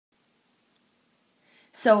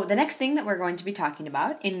So the next thing that we're going to be talking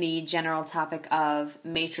about in the general topic of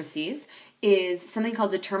matrices is something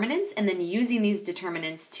called determinants, and then using these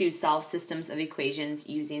determinants to solve systems of equations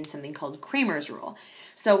using something called Cramer's rule.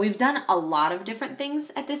 So we've done a lot of different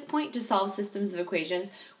things at this point to solve systems of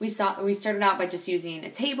equations. We started out by just using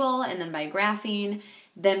a table and then by graphing.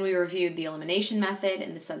 Then we reviewed the elimination method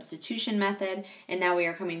and the substitution method, and now we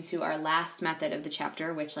are coming to our last method of the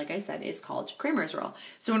chapter, which, like I said, is called Cramer's rule.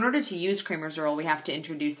 So in order to use Cramer's rule, we have to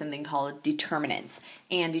introduce something called determinants.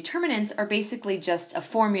 And determinants are basically just a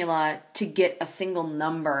formula to get a single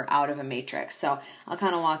number out of a matrix. So I'll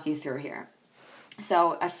kind of walk you through here.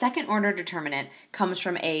 So a second order determinant comes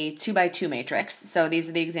from a 2 by 2 matrix. So these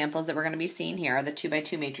are the examples that we're going to be seeing here, are the 2 by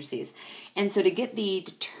 2 matrices. And so to get the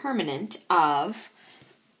determinant of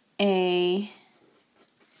a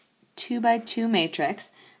 2 by 2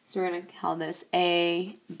 matrix, so we're going to call this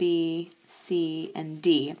A, B, C, and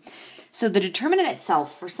D. So the determinant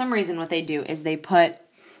itself, for some reason what they do is they put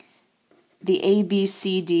the A, B,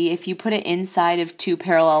 C, D, if you put it inside of two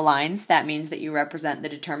parallel lines, that means that you represent the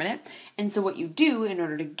determinant. And so what you do in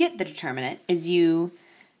order to get the determinant is you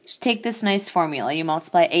just take this nice formula. You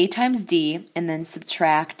multiply A times D and then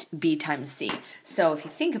subtract B times C. So if you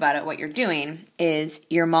think about it, what you're doing is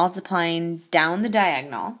you're multiplying down the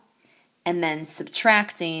diagonal and then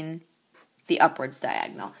subtracting the upwards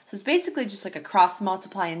diagonal. So it's basically just like a cross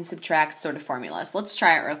multiply and subtract sort of formula. So let's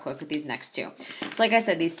try it real quick with these next two. So like I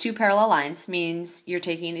said, these two parallel lines means you're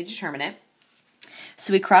taking a determinant.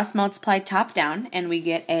 So we cross multiply top down and we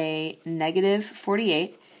get a negative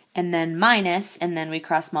 48, and then minus, and then we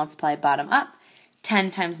cross multiply bottom up.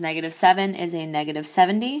 10 times negative 7 is a negative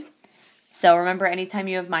 70. So remember, anytime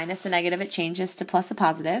you have minus a negative, it changes to plus a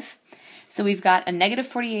positive. So we've got a negative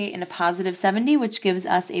 48 and a positive 70, which gives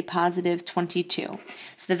us a positive 22.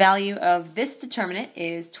 So the value of this determinant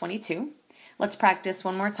is 22. Let's practice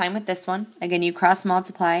one more time with this one. Again, you cross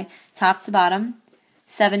multiply top to bottom.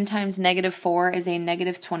 7 times negative 4 is a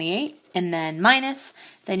negative 28, and then minus.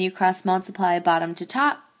 Then you cross multiply bottom to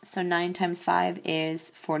top. So 9 times 5 is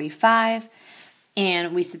 45.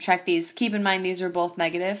 And we subtract these. Keep in mind these are both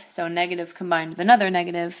negative, so negative combined with another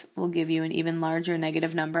negative will give you an even larger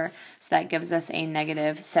negative number. So that gives us a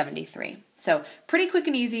negative 73. So pretty quick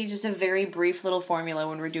and easy, just a very brief little formula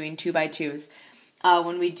when we're doing 2 by 2s.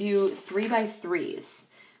 When we do 3 by 3s,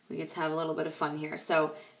 we get to have a little bit of fun here.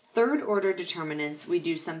 So third order determinants, we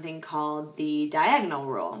do something called the diagonal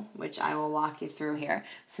rule, which I will walk you through here.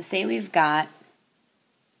 So say we've got,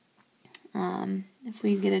 if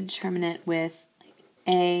we get a determinant with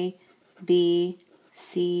A, B,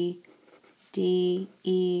 C, D,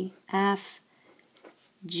 E, F,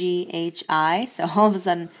 G, H, I. So all of a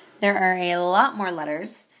sudden there are a lot more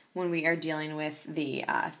letters when we are dealing with the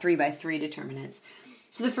 3 by 3 determinants.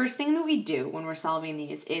 So the first thing that we do when we're solving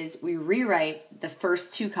these is we rewrite the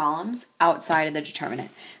first two columns outside of the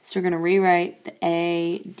determinant. So we're going to rewrite the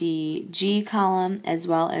A, D, G column as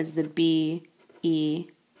well as the B, E,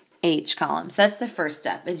 H columns. That's the first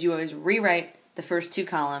step, is you always rewrite the first two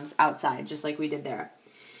columns outside, just like we did there.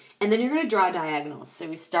 And then you're going to draw diagonals. So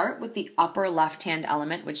we start with the upper left-hand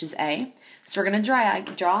element, which is A. So we're going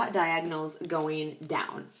to draw diagonals going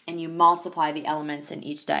down, and you multiply the elements in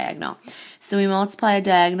each diagonal. So we multiply a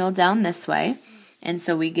diagonal down this way, and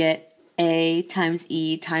so we get A times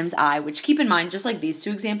E times I, which, keep in mind, just like these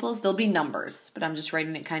two examples, they'll be numbers, but I'm just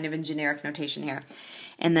writing it kind of in generic notation here.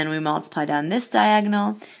 And then we multiply down this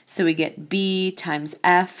diagonal, so we get B times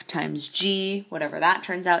F times G, whatever that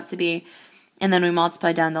turns out to be. And then we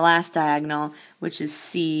multiply down the last diagonal, which is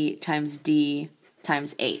C times D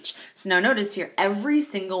times H. So now notice here, every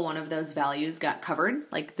single one of those values got covered.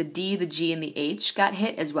 Like the D, the G, and the H got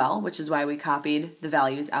hit as well, which is why we copied the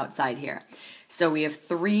values outside here. So we have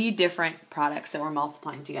three different products that we're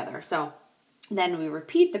multiplying together. So then we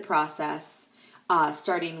repeat the process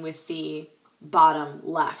starting with the bottom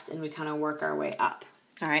left, and we kind of work our way up.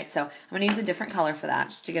 All right, so I'm going to use a different color for that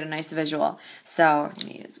just to get a nice visual. So let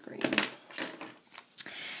me use green.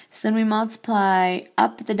 So then we multiply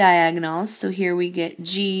up the diagonals. So here we get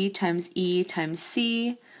G times E times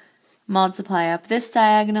C. Multiply up this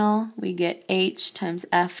diagonal, we get H times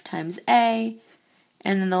F times A.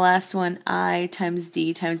 And then the last one, I times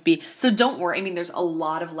D times B. So don't worry, I mean, there's a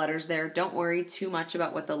lot of letters there. Don't worry too much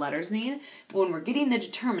about what the letters mean. But when we're getting the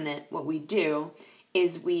determinant, what we do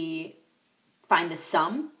is we find the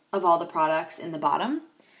sum of all the products in the bottom.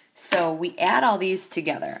 So we add all these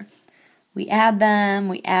together. We add them,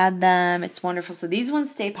 it's wonderful. So these ones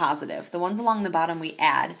stay positive. The ones along the bottom we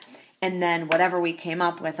add. And then whatever we came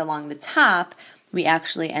up with along the top, we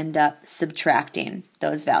actually end up subtracting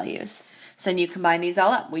those values. So then you combine these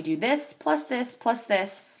all up. We do this, plus this,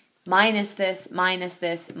 minus this, minus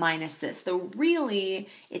this, minus this. Though really,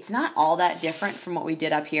 it's not all that different from what we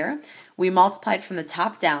did up here. We multiplied from the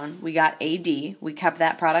top down, we got AD, we kept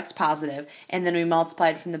that product positive, and then we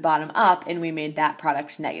multiplied from the bottom up and we made that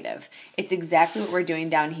product negative. It's exactly what we're doing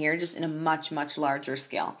down here, just in a much, much larger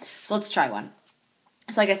scale. So let's try one.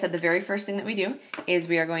 So like I said, the very first thing that we do is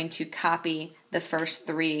we are going to copy the first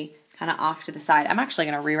three kind of off to the side. I'm actually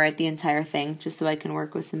going to rewrite the entire thing just so I can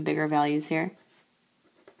work with some bigger values here.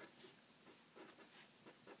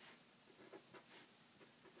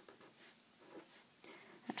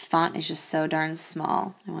 Font is just so darn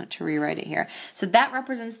small. I want to rewrite it here. So that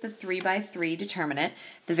represents the 3 by 3 determinant.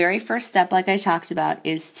 The very first step, like I talked about,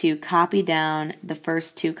 is to copy down the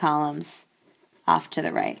first two columns off to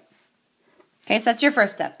the right. Okay, so that's your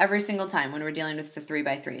first step every single time when we're dealing with the 3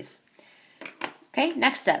 by 3s. Okay,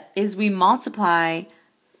 next step is we multiply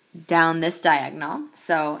down this diagonal.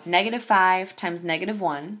 So negative 5 times negative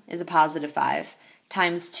 1 is a positive 5,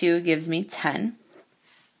 times 2 gives me 10.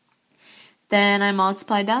 Then I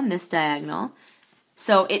multiply down this diagonal.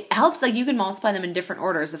 So it helps, like you can multiply them in different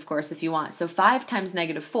orders, of course, if you want. So 5 times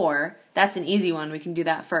negative 4, that's an easy one. We can do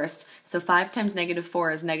that first. So 5 times negative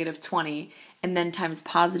 4 is negative 20, and then times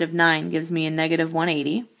positive 9 gives me a negative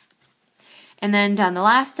 180. And then down the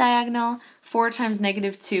last diagonal, 4 times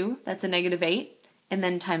negative 2, that's a negative 8, and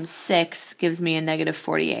then times 6 gives me a negative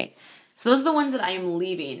 48. So those are the ones that I am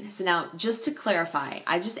leaving. So now, just to clarify,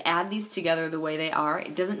 I just add these together the way they are.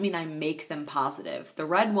 It doesn't mean I make them positive. The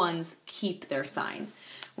red ones keep their sign.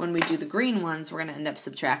 When we do the green ones, we're going to end up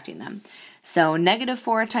subtracting them. So negative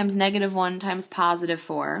 4 times negative 1 times positive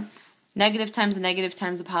 4. Negative times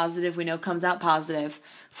a positive we know comes out positive.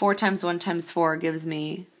 4 times 1 times 4 gives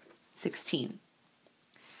me 16.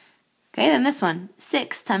 Okay, then this one.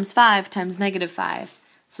 6 times 5 times negative 5.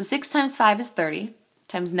 So 6 times 5 is 30.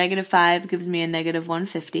 Times negative 5 gives me a negative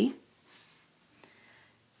 150.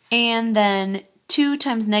 And then 2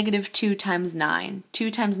 times negative 2 times 9.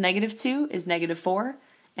 2 times negative 2 is negative 4,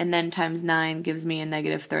 and then times 9 gives me a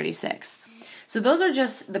negative 36. So those are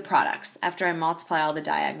just the products after I multiply all the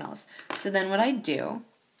diagonals. So then what I do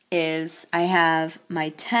is I have my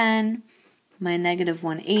 10, my negative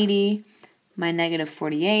 180, my negative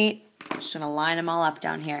 48. I'm just going to line them all up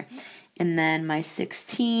down here. And then my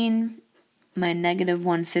 16, my negative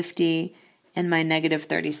 150, and my negative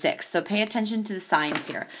 36. So pay attention to the signs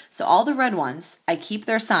here. So all the red ones, I keep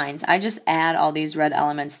their signs. I just add all these red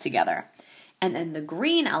elements together. And then the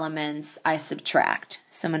green elements, I subtract.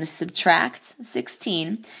 So I'm going to subtract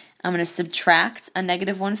 16. I'm going to subtract a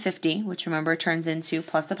negative 150, which remember turns into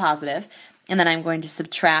plus a positive. And then I'm going to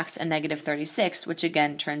subtract a negative 36, which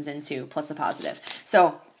again turns into plus a positive. So,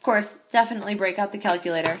 of course, definitely break out the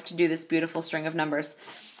calculator to do this beautiful string of numbers.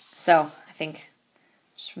 So I think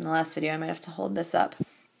just from the last video I might have to hold this up.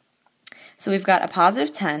 So we've got a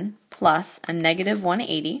positive 10 plus a negative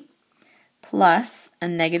 180 plus a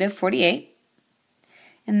negative 48,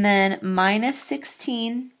 and then minus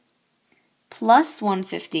 16 plus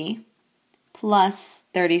 150 plus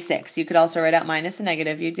 36. You could also write out minus a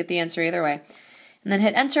negative. You'd get the answer either way. And then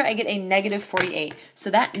hit enter, I get a negative 48.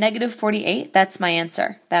 So that negative 48, that's my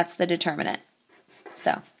answer. That's the determinant.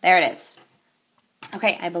 So there it is.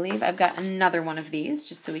 Okay, I believe I've got another one of these,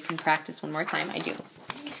 just so we can practice one more time. I do.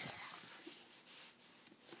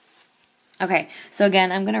 Okay, so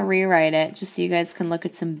again, I'm going to rewrite it just so you guys can look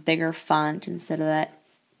at some bigger font instead of that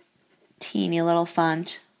teeny little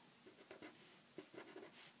font.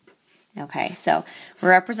 Okay, so we're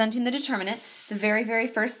representing the determinant. The very, very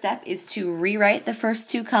first step is to rewrite the first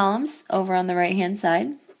two columns over on the right-hand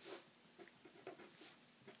side.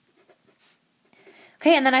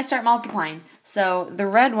 Okay, and then I start multiplying. So the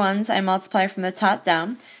red ones, I multiply from the top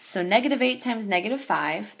down. So negative 8 times negative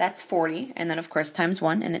 5, that's 40. And then, of course, times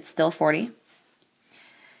 1, and it's still 40.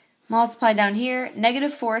 Multiply down here.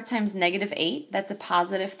 Negative 4 times negative 8, that's a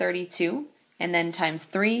positive 32. And then times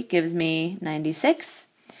 3 gives me 96.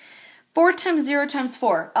 4 times 0 times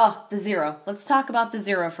 4. Oh, the 0. Let's talk about the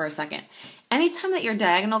 0 for a second. Anytime that your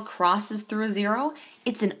diagonal crosses through a 0,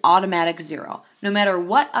 it's an automatic 0. No matter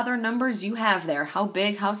what other numbers you have there, how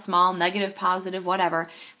big, how small, negative, positive, whatever,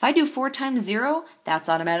 if I do 4 times 0, that's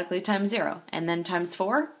automatically times 0. And then times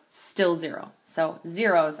 4, still 0. So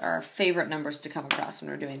zeros are our favorite numbers to come across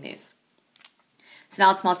when we're doing these. So now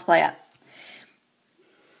let's multiply up.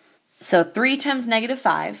 So 3 times negative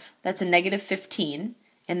 5, that's a negative 15.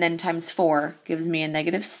 And then times 4 gives me a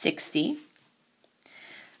negative 60.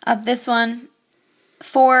 Up this one,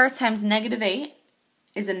 4 times negative 8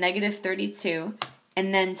 is a negative 32.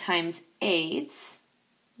 And then times 8,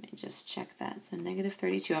 Let me just check that. So negative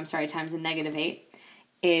 32, I'm sorry, times a negative 8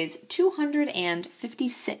 is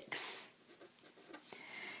 256.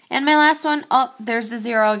 And my last one, oh, there's the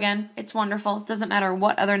 0 again. It's wonderful. Doesn't matter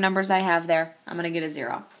what other numbers I have there. I'm going to get a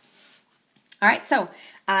 0. All right, so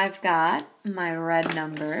I've got my red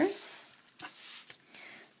numbers,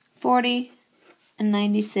 40 and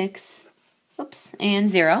 96, oops, and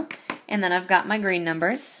 0. And then I've got my green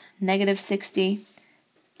numbers, negative 60,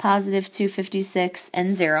 positive 256,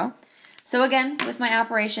 and 0. So again, with my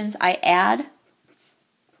operations, I add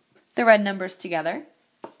the red numbers together,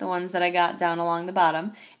 the ones that I got down along the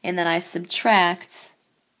bottom, and then I subtract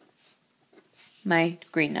my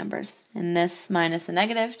green numbers. And this minus a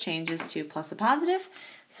negative changes to plus a positive.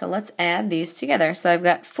 So let's add these together. So I've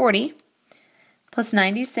got 40 plus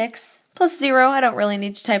 96 plus 0. I don't really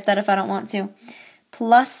need to type that if I don't want to.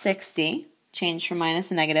 Plus 60, change from minus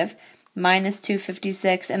a negative, minus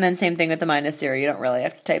 256, and then same thing with the minus 0. You don't really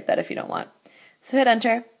have to type that if you don't want. So hit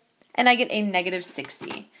enter, and I get a negative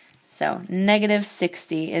 60. So negative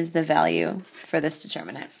 60 is the value for this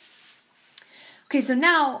determinant. Okay, so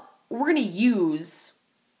now we're going to use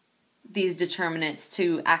these determinants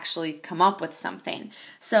to actually come up with something.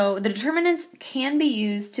 So the determinants can be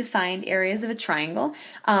used to find areas of a triangle.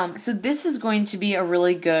 So this is going to be a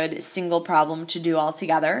really good single problem to do all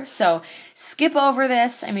together. So skip over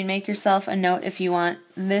this. I mean, make yourself a note if you want.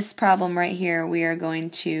 This problem right here we are going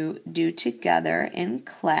to do together in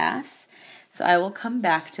class. So I will come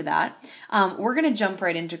back to that. We're going to jump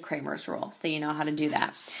right into Cramer's rule so you know how to do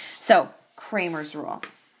that. So Cramer's rule.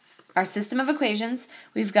 Our system of equations,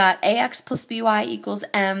 we've got ax plus by equals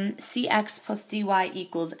m, cx plus dy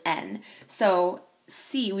equals n. So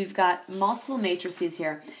C, we've got multiple matrices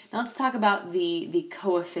here. Now let's talk about the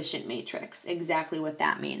coefficient matrix, exactly what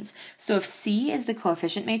that means. So if C is the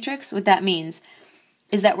coefficient matrix, what that means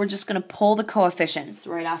is that we're just going to pull the coefficients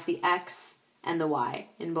right off the x and the y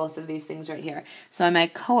in both of these things right here. So in my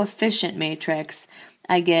coefficient matrix,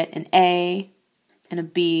 I get an A and a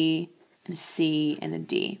B and a C and a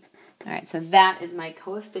D. All right, so that is my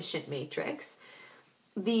coefficient matrix.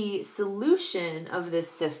 The solution of this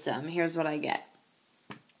system, here's what I get.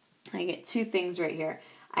 I get two things right here.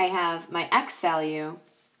 I have my x value.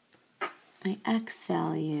 I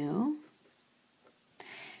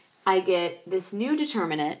get this new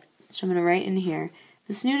determinant, which I'm going to write in here.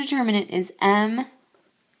 This new determinant is m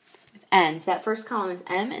with n. So that first column is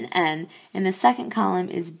m and n, and the second column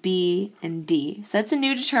is b and d. So that's a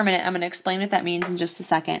new determinant. I'm going to explain what that means in just a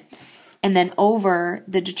second. And then over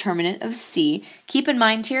the determinant of c. Keep in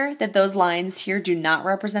mind here that those lines here do not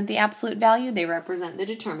represent the absolute value. They represent the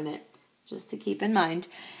determinant, just to keep in mind.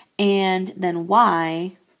 And then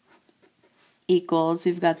y equals,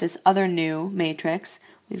 we've got this other new matrix.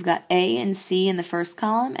 We've got a and c in the first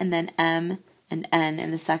column, and then m and n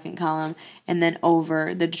in the second column, and then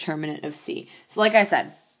over the determinant of c. So like I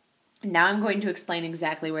said, now I'm going to explain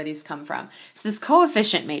exactly where these come from. So this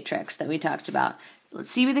coefficient matrix that we talked about, let's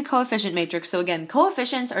see with the coefficient matrix. So again,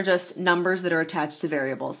 coefficients are just numbers that are attached to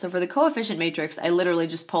variables. So for the coefficient matrix, I literally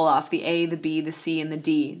just pull off the a, the b, the c, and the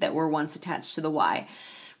d that were once attached to the y.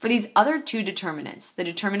 For these other two determinants, the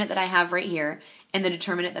determinant that I have right here and the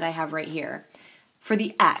determinant that I have right here, for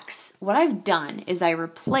the x, what I've done is I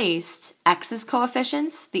replaced x's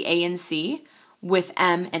coefficients, the a and c, with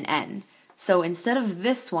m and n. So instead of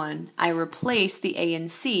this one, I replaced the a and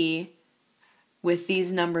c with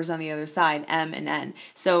these numbers on the other side, m and n.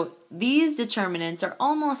 So these determinants are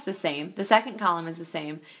almost the same. The second column is the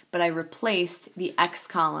same, but I replaced the x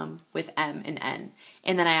column with m and n.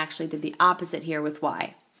 And then I actually did the opposite here with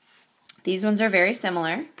y. These ones are very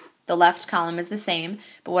similar. The left column is the same,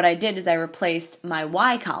 but what I did is I replaced my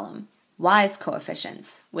y column, y's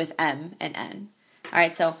coefficients, with m and n. All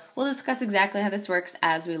right, so we'll discuss exactly how this works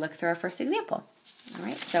as we look through our first example. All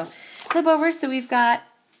right, so flip over. So we've got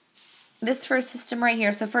this first system right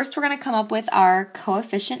here. So first we're going to come up with our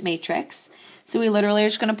coefficient matrix. So we literally are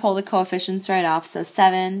just going to pull the coefficients right off. So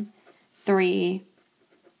 7, 3,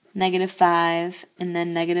 -5, and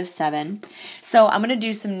then -7. So I'm going to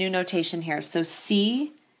do some new notation here. So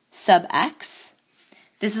C sub x,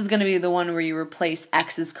 this is going to be the one where you replace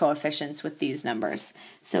x's coefficients with these numbers.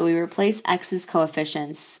 So we replace x's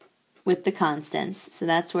coefficients with the constants. So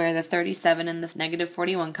that's where the 37 and the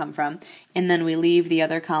 -41 come from. And then we leave the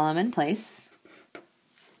other column in place.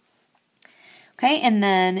 Okay, and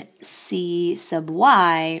then C sub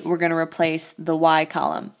y, we're going to replace the y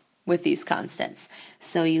column with these constants.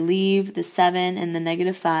 So you leave the 7 and the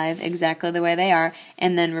 -5 exactly the way they are,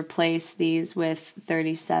 and then replace these with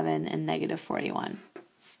 37 and -41.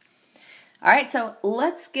 All right, so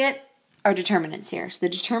let's get our determinants here. So the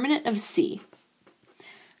determinant of C.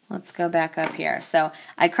 let's go back up here. So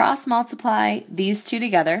I cross multiply these two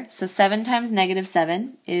together. So 7 times negative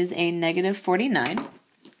 7 is a negative 49.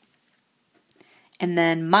 And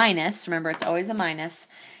then minus, remember it's always a minus,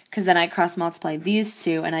 because then I cross multiply these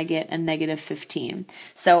two and I get a negative 15.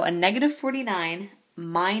 So a negative 49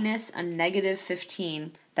 minus a negative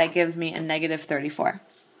 15, that gives me a negative 34.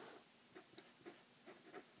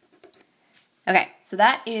 Okay, so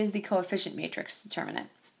that is the coefficient matrix determinant.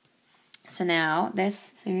 So now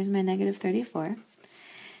so here's my negative 34.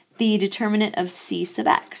 The determinant of c sub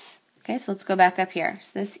x. Okay, so let's go back up here.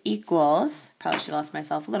 So this equals, probably should have left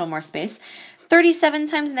myself a little more space, 37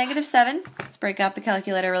 times negative 7. Let's break out the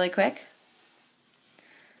calculator really quick.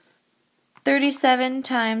 37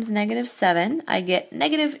 times negative 7, I get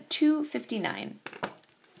negative 259.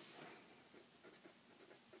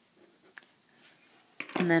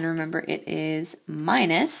 And then remember it is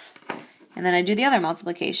minus, and then I do the other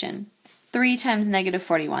multiplication. 3 times negative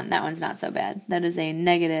 41, that one's not so bad. That is a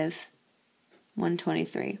negative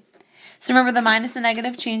 123. So remember the minus and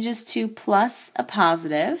negative changes to plus a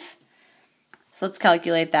positive. So let's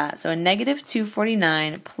calculate that. So a negative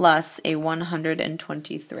 249 plus a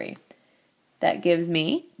 123. That gives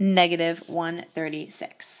me negative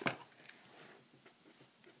 136. So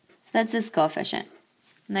that's this coefficient,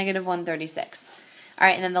 negative 136. All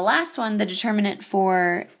right, and then the last one, the determinant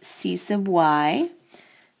for c sub y.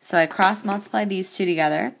 So I cross multiply these two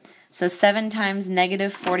together. So 7 times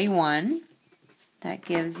negative 41. That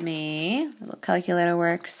gives me, a little calculator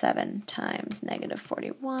work, 7 times negative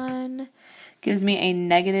 41. Gives me a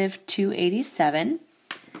negative 287.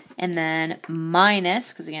 And then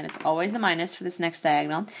minus, because again it's always a minus for this next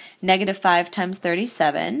diagonal, negative 5 times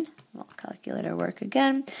 37. Well, calculator work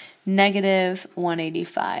again. Negative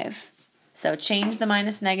 185. So change the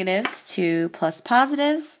minus negatives to plus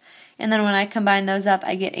positives, and then when I combine those up,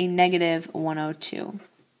 I get a negative 102. All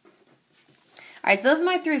right, so those are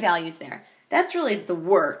my three values there. That's really the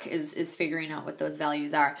work, is figuring out what those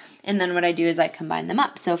values are. And then what I do is I combine them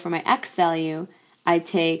up. So for my x value, I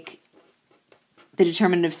take the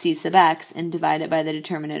determinant of c sub x and divide it by the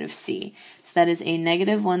determinant of c. So that is a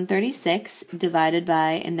negative 136 divided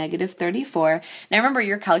by a negative 34. Now remember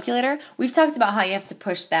your calculator, we've talked about how you have to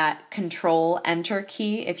push that Control-Enter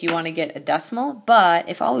key if you want to get a decimal, but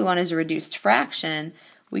if all we want is a reduced fraction,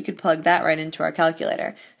 we could plug that right into our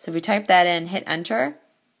calculator. So if we type that in, hit Enter,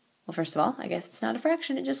 well first of all, I guess it's not a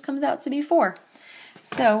fraction, it just comes out to be 4.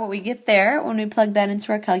 So what we get there when we plug that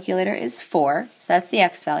into our calculator is 4, so that's the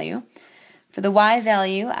x value. For the y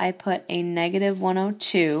value, I put a negative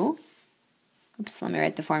 102. Oops, let me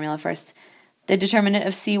write the formula first. The determinant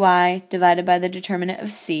of cy divided by the determinant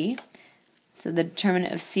of c. So the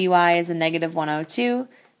determinant of cy is a negative 102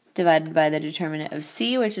 divided by the determinant of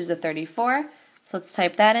c, which is a 34. So let's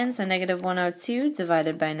type that in. So negative 102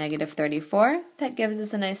 divided by negative 34. That gives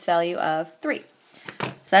us a nice value of 3.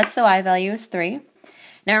 So that's the y value is 3.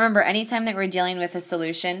 Now remember, anytime that we're dealing with a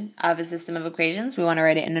solution of a system of equations, we want to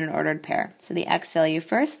write it in an ordered pair. So the x value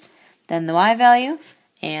first, then the y value,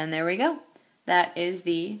 and there we go. That is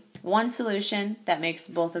the one solution that makes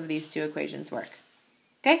both of these two equations work.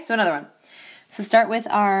 Okay, so another one. So start with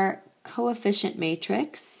our coefficient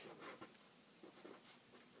matrix.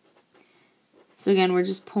 So again, we're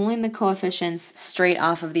just pulling the coefficients straight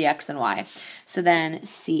off of the x and y. So then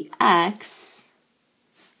Cx,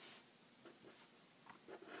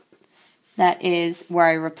 that is where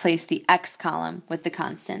I replace the x column with the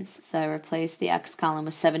constants. So I replace the x column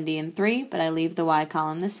with 70 and 3, but I leave the y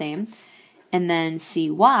column the same. And then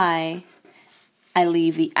Cy, I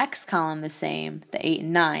leave the x column the same, the 8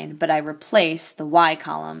 and 9, but I replace the y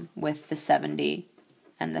column with the 70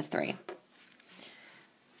 and the 3.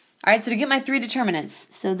 All right, so to get my three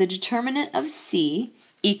determinants, so the determinant of c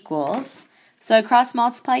equals, so I cross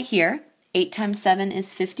multiply here, 8 times 7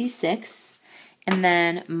 is 56, and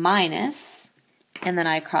then minus, and then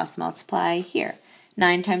I cross multiply here.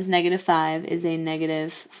 9 times negative 5 is a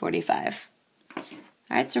negative 45. All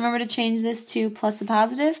right, so remember to change this to plus a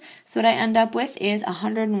positive. So what I end up with is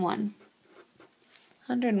 101.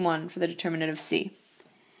 101 for the determinant of c.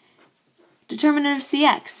 Determinant of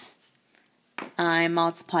cx. I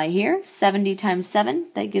multiply here, 70 times 7,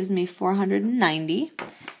 that gives me 490.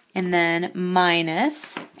 And then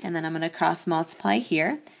minus, and then I'm going to cross multiply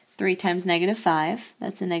here. 3 times negative 5,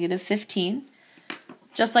 that's a negative 15.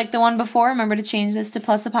 Just like the one before, remember to change this to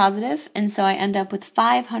plus a positive, and so I end up with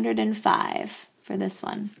 505 for this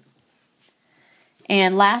one.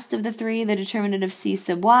 And last of the three, the determinant of c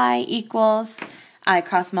sub y equals, I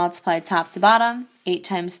cross multiply top to bottom, 8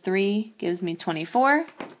 times 3 gives me 24,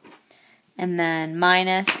 and then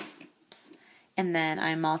minus, and then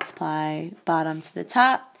I multiply bottom to the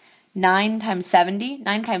top, 9 times 70,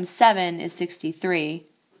 9 times 7 is 63,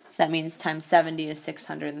 so that means times 70 is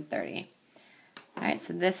 630. All right,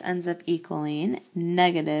 so this ends up equaling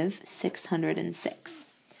negative 606.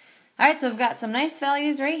 All right, so I've got some nice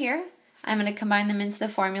values right here. I'm going to combine them into the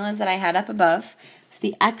formulas that I had up above. So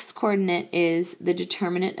the x-coordinate is the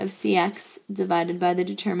determinant of cx divided by the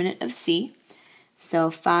determinant of c. So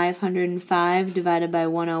 505 divided by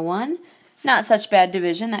 101, not such bad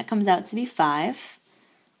division. That comes out to be 5.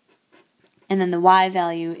 And then the y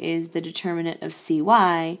value is the determinant of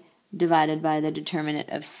cy divided by the determinant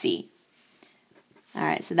of c. All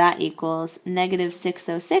right, so that equals negative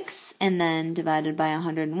 606, and then divided by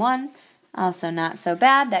 101. Also not so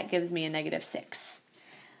bad. That gives me a negative 6.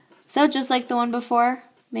 So just like the one before,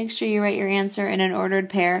 make sure you write your answer in an ordered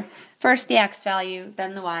pair. First the x value,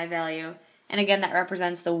 then the y value. And again, that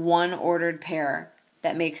represents the one ordered pair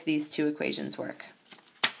that makes these two equations work.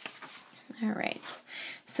 All right,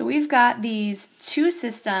 so we've got these two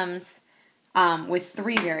systems with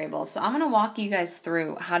 3 variables. So I'm going to walk you guys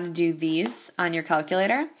through how to do these on your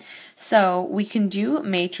calculator. So we can do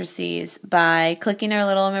matrices by clicking our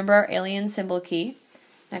little, remember our alien symbol key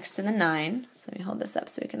next to the 9. So let me hold this up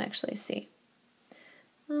so we can actually see.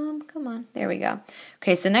 Come on, there we go.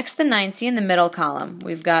 Okay, so next to the 9, see in the middle column,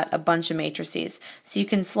 we've got a bunch of matrices. So you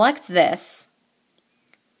can select this,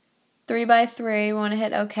 3 by 3, we want to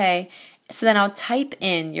hit OK. So then I'll type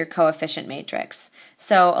in your coefficient matrix.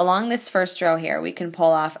 So along this first row here, we can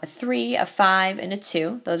pull off a 3, a 5, and a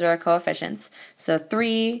 2. Those are our coefficients. So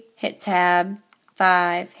 3, hit tab,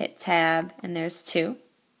 5, hit tab, and there's 2.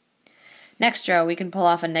 Next row, we can pull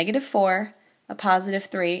off a negative 4, a positive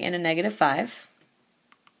 3, and a negative 5.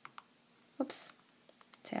 Oops,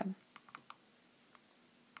 tab.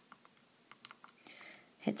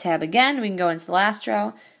 Hit tab again, we can go into the last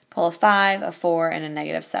row, pull a 5, a 4, and a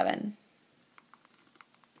negative 7.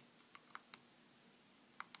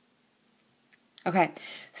 Okay,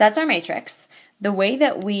 so that's our matrix. The way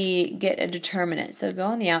that we get a determinant, so go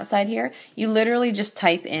on the outside here, you literally just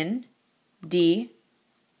type in D,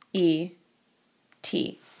 E,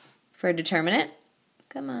 T for a determinant.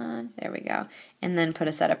 Come on, there we go. And then put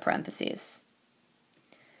a set of parentheses.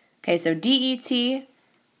 Okay, so D, E, T,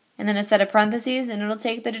 and then a set of parentheses, and it'll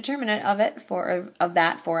take the determinant of that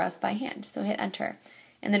for us by hand. So hit enter.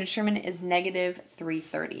 And the determinant is negative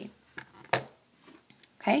 330.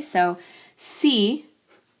 Okay, so C,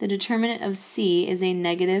 the determinant of C is a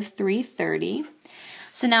negative 330.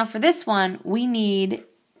 So now for this one, we need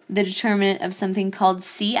the determinant of something called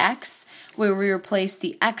Cx, where we replace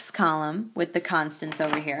the x column with the constants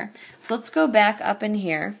over here. So let's go back up in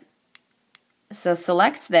here. So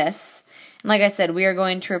select this. And like I said, we are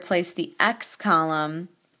going to replace the x column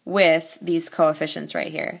with these coefficients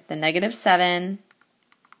right here. The negative 7,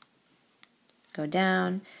 go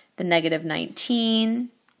down, the negative 19,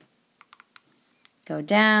 go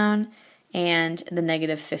down, and the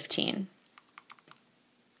negative 15.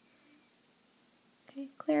 Okay,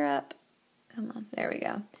 clear up. Come on, there we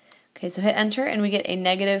go. Okay, so hit enter, and we get a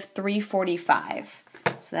negative 345.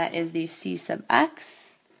 So that is the C sub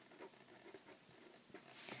x.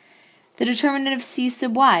 The determinant of C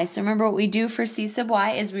sub y. So remember what we do for C sub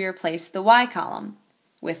y is we replace the y column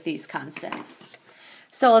with these constants.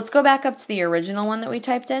 So let's go back up to the original one that we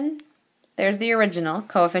typed in. There's the original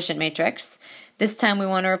coefficient matrix. This time we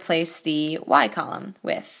want to replace the y column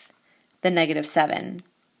with the negative 7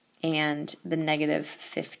 and the negative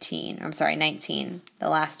 15. Or I'm sorry, 19. The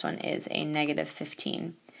last one is a negative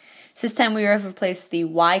 15. So this time we have replaced the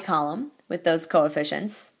y column with those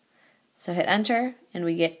coefficients. So hit enter, and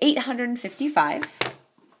we get 855.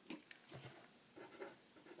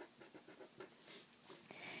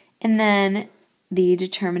 And then the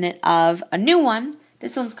determinant of a new one.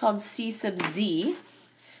 This one's called C sub z.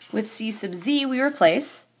 With C sub z, we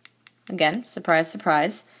replace, again, surprise,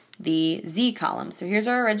 surprise, the z column. So here's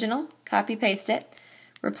our original, copy, paste it.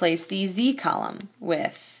 Replace the z column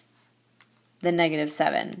with the negative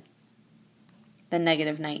 7, the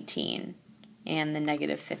negative 19, and the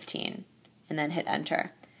negative 15, and then hit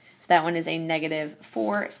enter. So that one is a negative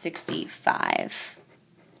 465.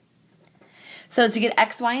 So to get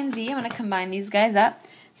x, y, and z, I'm going to combine these guys up.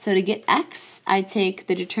 So to get x, I take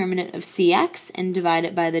the determinant of cx and divide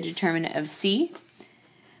it by the determinant of c.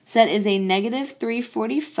 So that is a negative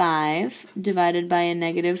 345 divided by a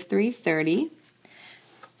negative 330.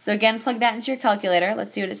 So again, plug that into your calculator.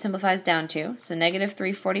 Let's see what it simplifies down to. So negative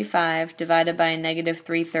 345 divided by a negative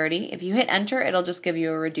 330. If you hit enter, it'll just give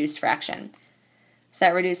you a reduced fraction. So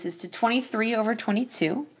that reduces to 23 over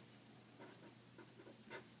 22.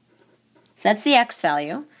 So that's the x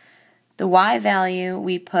value. The y value,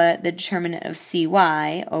 we put the determinant of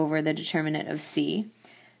cy over the determinant of c.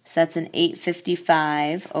 So that's an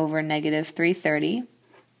 855 over negative 330.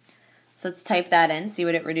 So let's type that in, see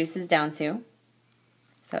what it reduces down to.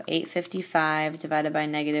 So 855 divided by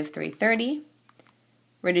negative 330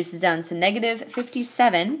 reduces down to negative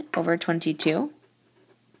 57 over 22.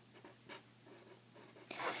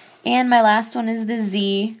 And my last one is the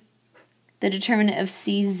z, the determinant of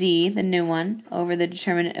cz, the new one, over the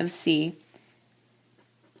determinant of c.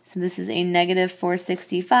 So this is a negative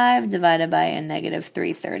 465 divided by a negative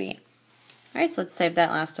 330. All right, so let's type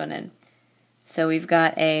that last one in. So we've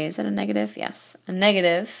got a, is that a negative? Yes, a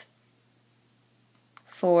negative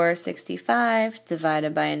 465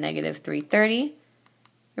 divided by a negative 330.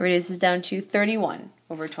 It reduces down to 31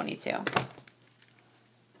 over 22.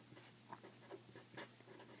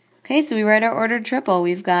 Okay, so we write our ordered triple.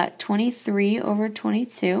 We've got 23 over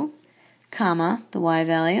 22, comma, the y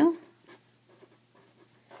value,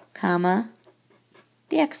 comma,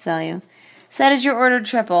 the x value. So that is your ordered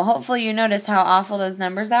triple. Hopefully you notice how awful those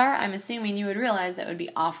numbers are. I'm assuming you would realize that would be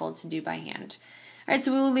awful to do by hand. All right,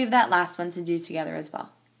 so we will leave that last one to do together as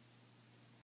well.